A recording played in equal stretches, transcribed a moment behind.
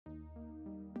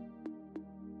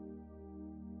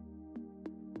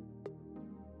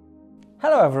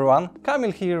Hello everyone,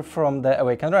 Kamil here from the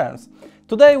Awakened Realms.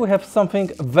 Today we have something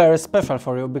very special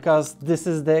for you because this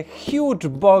is the huge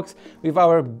box with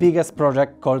our biggest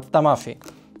project called Tamashii.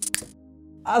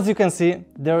 As you can see,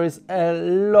 there is a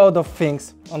lot of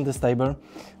things on this table.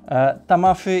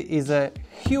 Tamashii is a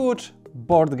huge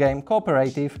board game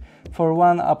cooperative for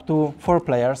 1 up to 4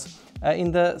 players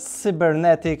in the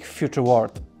cybernetic future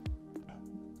world.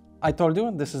 I told you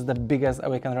this is the biggest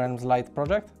Awakened Realms Light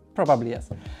project? Probably yes.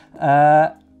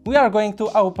 We are going to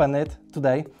open it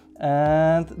today,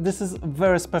 and this is a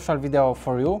very special video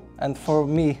for you and for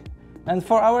me and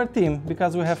for our team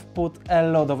because we have put a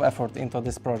lot of effort into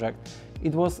this project.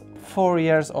 It was 4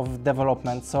 years of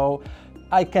development, so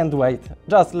I can't wait.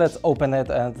 Just let's open it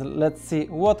and let's see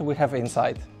what we have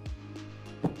inside.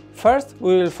 First,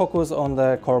 we will focus on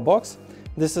the core box.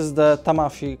 This is the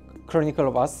Tamashii Chronicle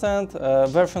of Ascend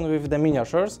version with the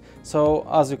miniatures. So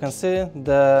as you can see,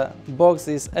 the box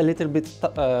is a little bit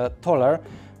taller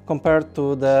compared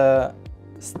to the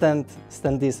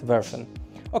standees version.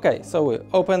 Okay, so we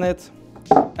open it,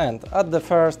 and at the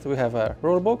first we have a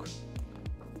rulebook,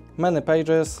 many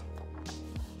pages.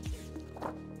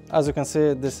 As you can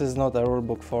see, this is not a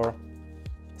rulebook for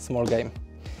small game.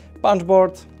 Punch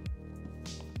board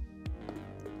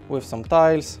with some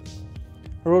tiles,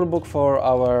 rulebook for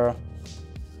our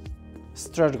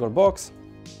stretch goal box,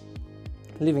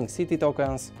 living city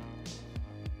tokens,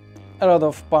 a lot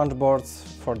of punch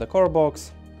boards for the core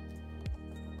box,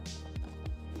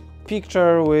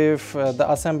 picture with the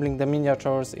assembling the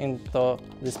miniatures into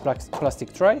this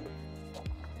plastic tray,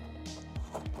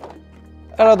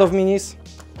 a lot of minis.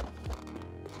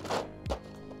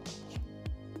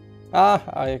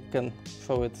 I can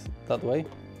show it that way.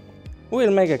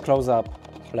 We'll make a close-up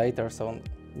later, so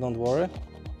don't worry.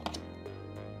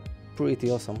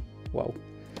 Pretty awesome. Wow.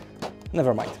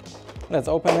 Never mind. Let's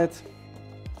open it.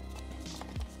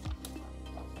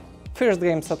 First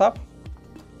game setup.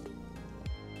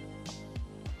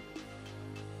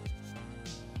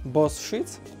 Boss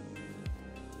sheets.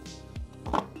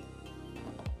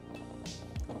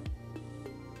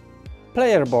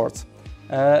 Player boards.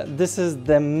 This is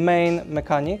the main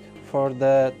mechanic for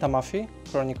the Tamashii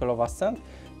Chronicle of Ascend,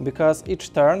 because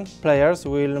each turn players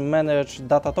will manage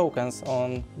data tokens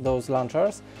on those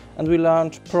launchers and will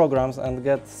launch programs and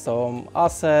get some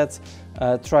assets,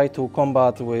 try to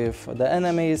combat with the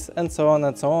enemies, and so on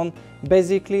and so on.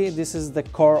 Basically, this is the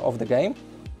core of the game.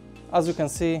 As you can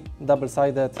see,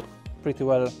 double-sided, pretty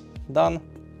well done.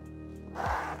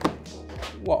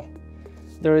 Wow,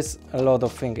 there is a lot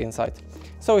of things inside.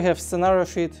 So we have scenario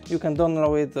sheet. You can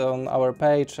download it on our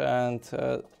page and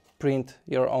print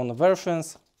your own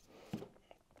versions.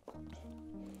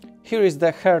 Here is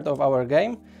the heart of our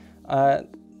game.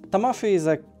 Tamashii is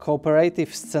a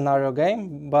cooperative scenario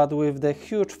game, but with the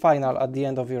huge final at the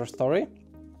end of your story.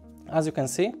 As you can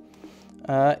see,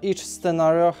 each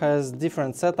scenario has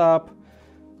different setup,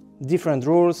 different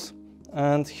rules,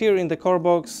 and here in the core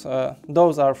box,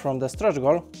 those are from the stretch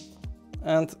goal,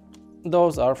 and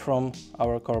those are from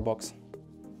our core box.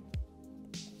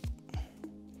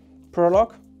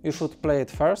 Prologue, you should play it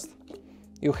first.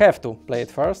 You have to play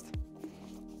it first.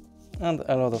 And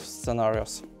a lot of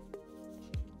scenarios.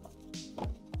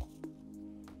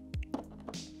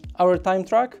 Our time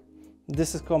track,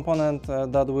 this is a component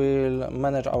that will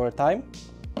manage our time.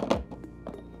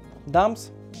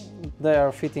 Dumps, they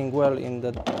are fitting well in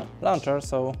the launcher,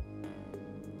 so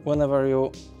whenever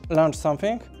you launch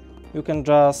something, you can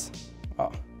just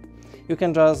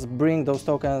bring those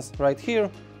tokens right here,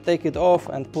 take it off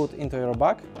and put into your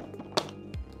bag.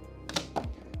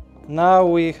 Now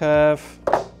we have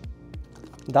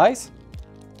dice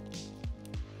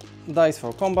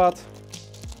for combat,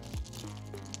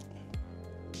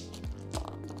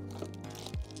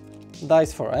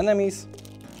 dice for enemies,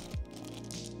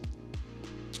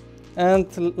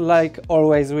 and like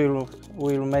always we'll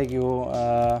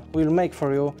make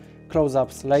for you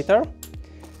close-ups later.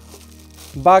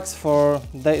 Bags for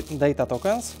data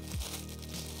tokens.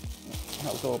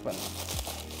 How to open?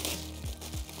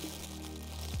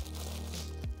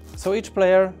 So each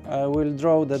player will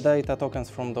draw the data tokens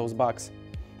from those bags.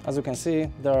 As you can see,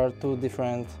 there are 2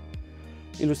 different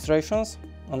illustrations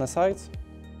on the sides.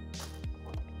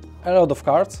 A lot of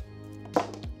cards,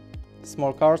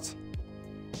 small cards.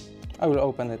 I will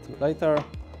open it later.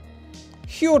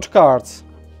 Huge cards!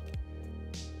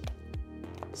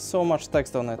 So much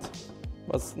text on it,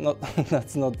 but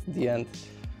that's not the end.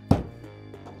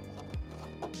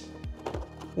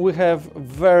 We have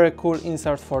very cool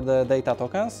insert for the data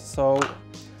tokens. So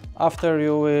after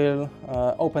you will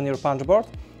open your punch board,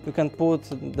 you can put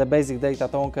the basic data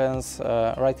tokens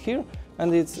right here,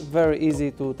 and it's very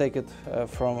easy to take it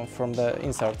from the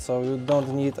insert, so you don't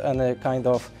need any kind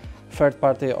of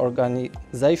third-party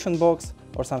organization box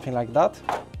or something like that.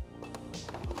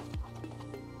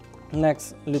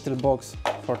 Next, little box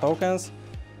for tokens,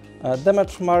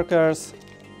 damage markers,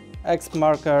 exp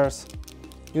markers,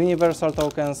 universal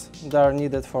tokens, they are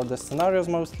needed for the scenarios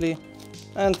mostly,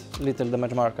 and little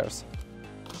damage markers.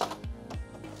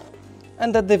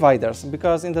 And the dividers,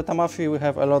 because in the Tamashii we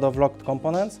have a lot of locked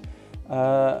components.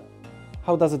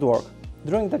 How does it work?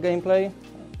 During the gameplay,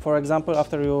 for example,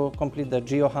 after you complete the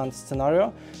GeoHunt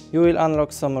scenario, you will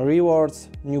unlock some rewards,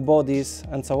 new bodies,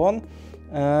 and so on.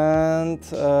 And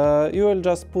you will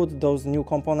just put those new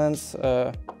components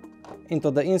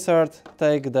into the insert,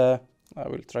 take the... I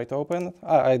will try to open it.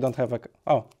 I don't have a...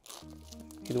 Oh,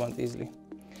 it went easily.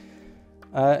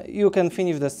 You can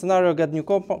finish the scenario, get new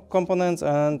components,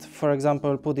 and, for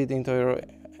example, put it into your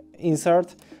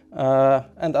insert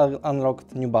and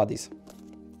unlock new bodies.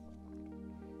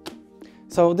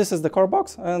 So this is the core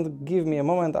box, and give me a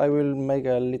moment, I will make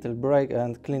a little break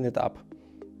and clean it up.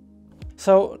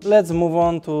 So let's move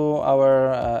on to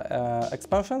our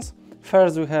expansions.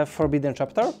 First we have Forbidden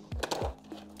Chapter.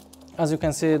 As you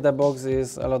can see, the box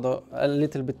is a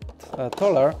little bit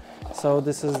taller, so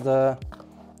this is the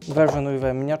version with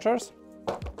miniatures,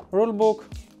 rulebook,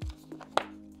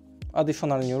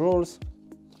 additional new rules,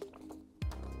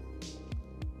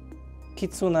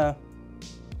 Kitsune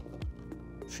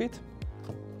sheet,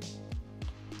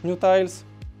 new tiles,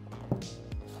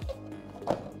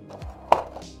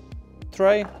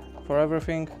 tray for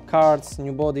everything, cards,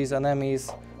 new bodies,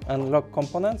 enemies, and lock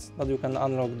components that you can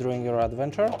unlock during your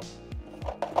adventure.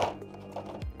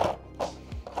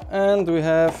 And we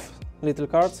have little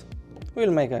cards.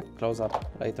 We'll make a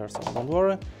close-up later, so don't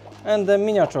worry. And the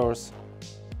miniatures,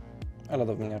 a lot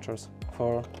of miniatures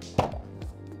for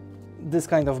this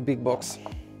kind of big box.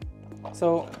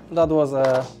 So that was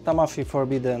a Tamashii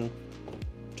Forbidden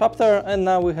Chapter, and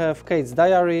now we have Kate's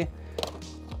Diary,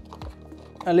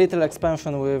 a little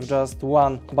expansion with just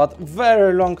one, but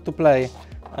very long to play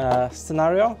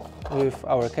scenario with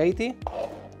our Katie.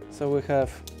 So we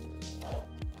have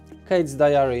Kate's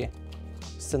Diary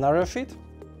scenario sheet.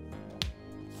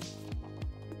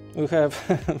 We have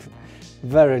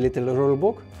very little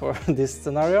rulebook for this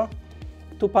scenario,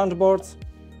 2 punch boards,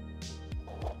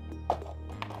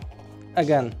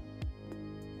 again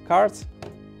cards,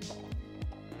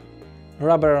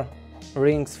 rubber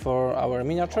rings for our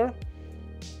miniature,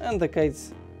 and the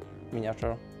Kate's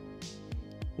miniature.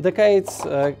 The Kate's,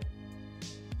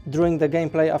 during the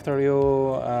gameplay, after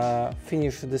you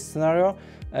finish this scenario,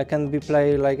 can be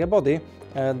played like a body.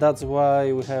 That's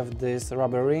why we have these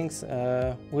rubber rings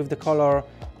with the color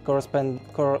corresponding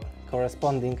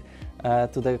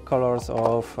to the colors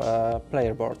of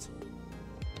player boards.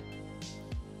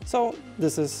 So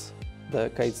this is the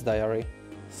Kate's Diary.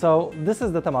 So this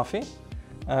is the Tamashii.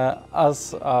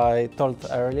 As I told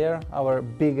earlier, our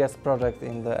biggest project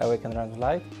in the Awakened Realms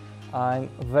Live. I'm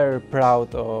very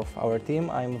proud of our team.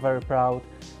 I'm very proud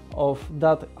of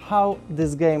that, how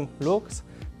this game looks.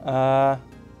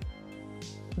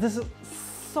 This is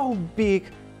so big,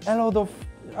 a lot of...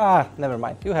 never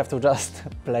mind, you have to just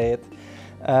play it.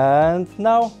 And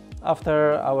now,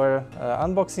 after our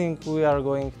unboxing, we are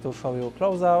going to show you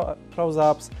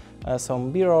close-ups,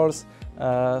 some B-rolls,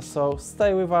 so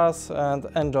stay with us and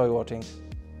enjoy watching.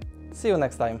 See you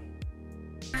next time.